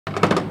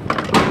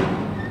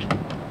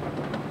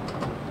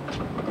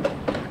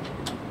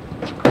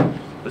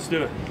Let's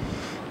do it.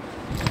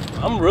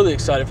 I'm really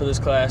excited for this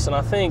class, and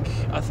I think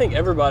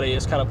everybody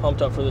is kind of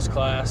pumped up for this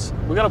class.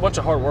 We got a bunch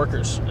of hard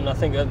workers, and I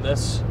think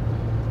that's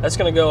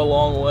going to go a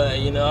long way.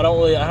 You know, I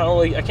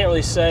can't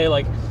really say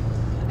like,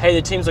 hey,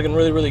 the team's looking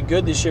really, really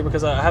good this year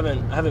because I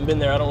haven't been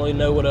there. I don't really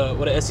know what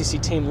a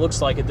SEC team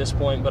looks like at this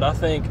point. But I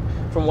think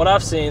from what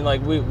I've seen,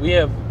 like we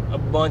have a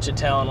bunch of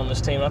talent on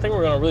this team. And I think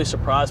we're going to really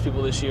surprise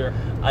people this year.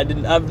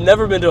 I've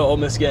never been to an Ole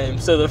Miss game,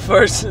 so the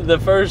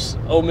first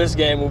Ole Miss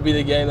game will be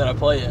the game that I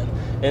play in,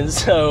 and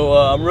so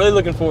I'm really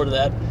looking forward to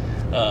that.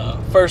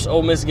 First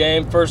Ole Miss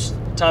game, first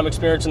time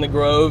experience in the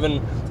Grove,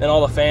 and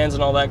all the fans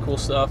and all that cool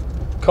stuff.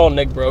 Call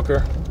Nick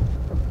Broker.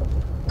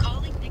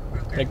 Calling Nick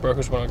Broker. Nick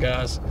Broker's one of the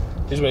guys.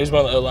 He's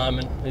one of the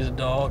O-linemen. He's a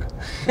dog.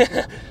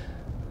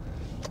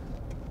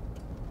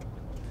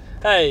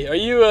 Hey, are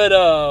you at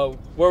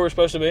where we're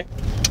supposed to be?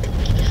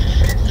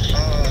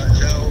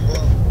 No,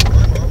 well,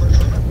 I'm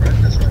at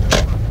breakfast right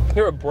now.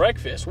 You're at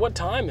breakfast. What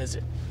time is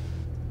it?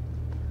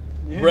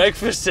 Yeah.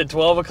 Breakfast at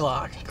 12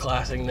 o'clock.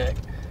 Classic Nick.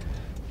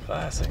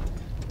 Classic.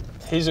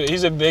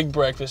 He's a big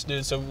breakfast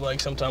dude. So like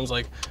sometimes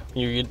like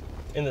when you get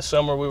in the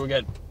summer we would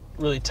get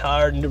really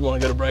tired and didn't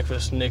want to go to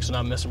breakfast. Nick's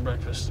not missing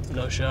breakfast.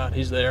 No shot.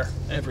 He's there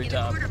every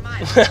time.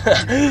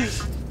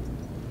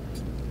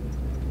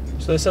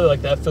 So they said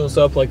like that fills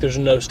up like there's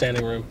no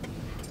standing room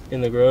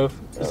in the Grove.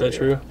 Is that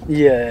true?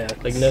 Yeah.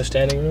 Like no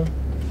standing room?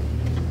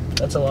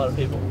 That's a lot of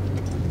people.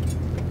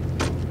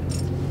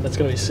 That's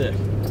gonna be sick.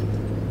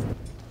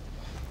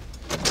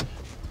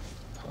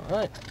 All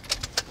right,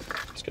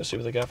 let's go see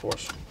what they got for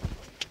us.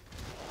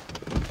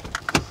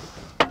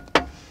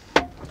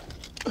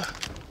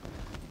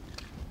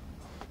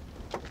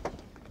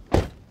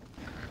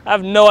 I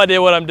have no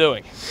idea what I'm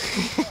doing.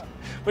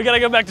 We gotta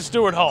go back to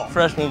Stewart Hall.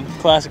 Freshman,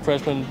 classic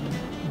freshman.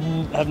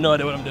 I have no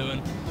idea what I'm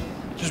doing.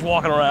 Just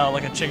walking around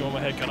like a chicken with my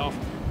head cut off.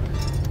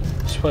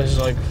 This place is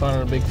like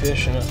finding a big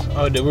fish in it.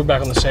 Oh, dude, we're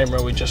back on the same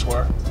road we just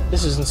were.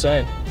 This is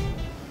insane.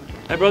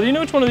 Hey, brother, you know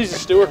which one of these is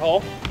Stewart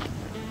Hall?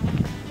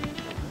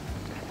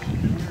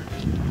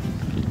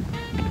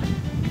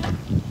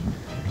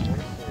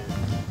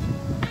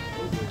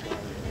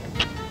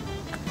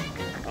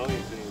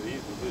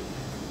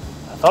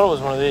 I thought it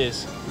was one of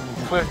these.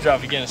 If we have to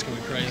drive it again, it's gonna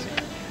be crazy.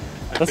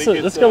 Let's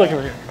go look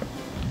over here.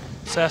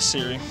 Let's ask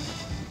Siri.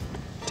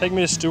 Take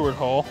me to Stewart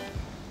Hall.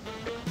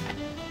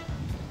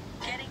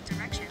 Getting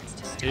directions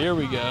to Stewart. Here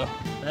we go.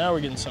 Now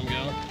we're getting some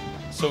going.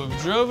 So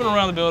we've driven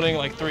around the building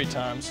like 3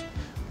 times.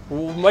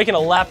 We're making a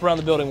lap around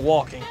the building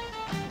walking.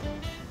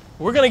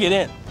 We're gonna get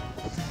in.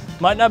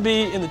 Might not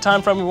be in the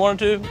time frame we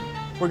wanted to.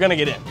 We're gonna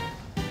get in.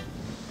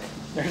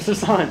 There's the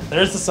sign.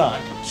 There's the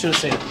sign. Should have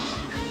seen it.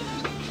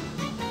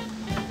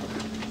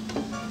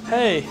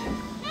 Hey.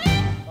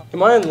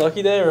 Am I in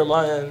Lucky Day or am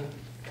I in?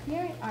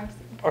 You're in RC.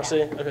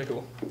 RC? Okay,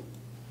 cool.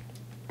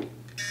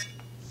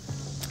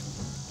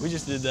 We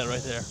just did that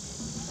right there.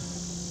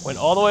 Went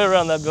all the way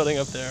around that building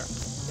up there.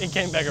 It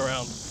came back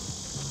around.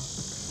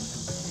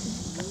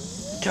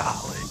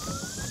 Golly.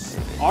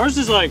 Ours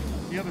is like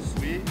You have a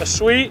suite? a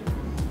suite.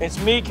 It's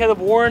me, Caleb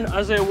Warren,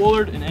 Isaiah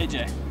Woolard, and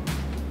AJ.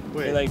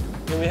 Wait, And like,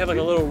 then we have like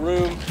a little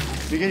room.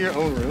 you get your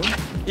own room?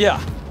 Yeah.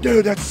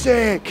 Dude, that's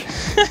sick.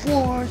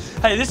 What?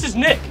 Hey, this is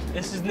Nick.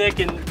 This is Nick,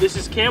 and this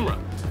is Camera.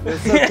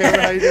 What's up, Cameron?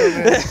 How you doing,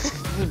 man?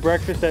 This is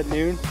breakfast at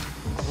noon.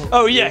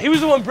 Oh yeah, he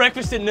was the one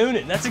breakfast at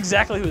noonin. That's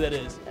exactly who that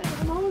is.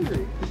 I'm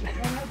hungry. I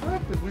had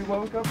breakfast. We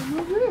woke up and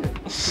we were in.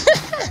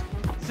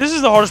 This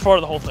is the hardest part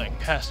of the whole thing.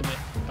 Has to be.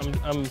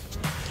 I'm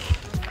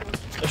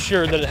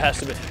assured that it has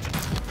to be.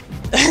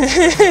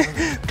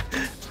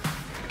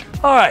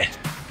 All right.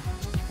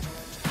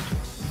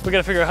 We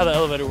gotta figure out how the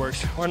elevator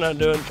works. We're not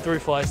doing 3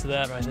 flights of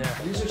that right there.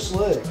 These are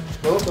slick,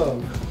 both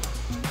of them.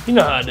 You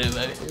know how I do,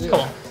 baby. Yeah.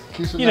 Come on.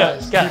 Keeps it You know,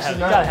 nice. gotta Keeps it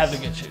have nice. the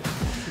good shoes.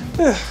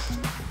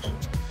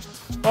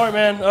 All right,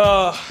 man.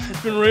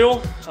 It's been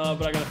real,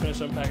 but I gotta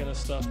finish unpacking this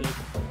stuff, dude.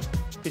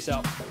 Peace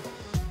out.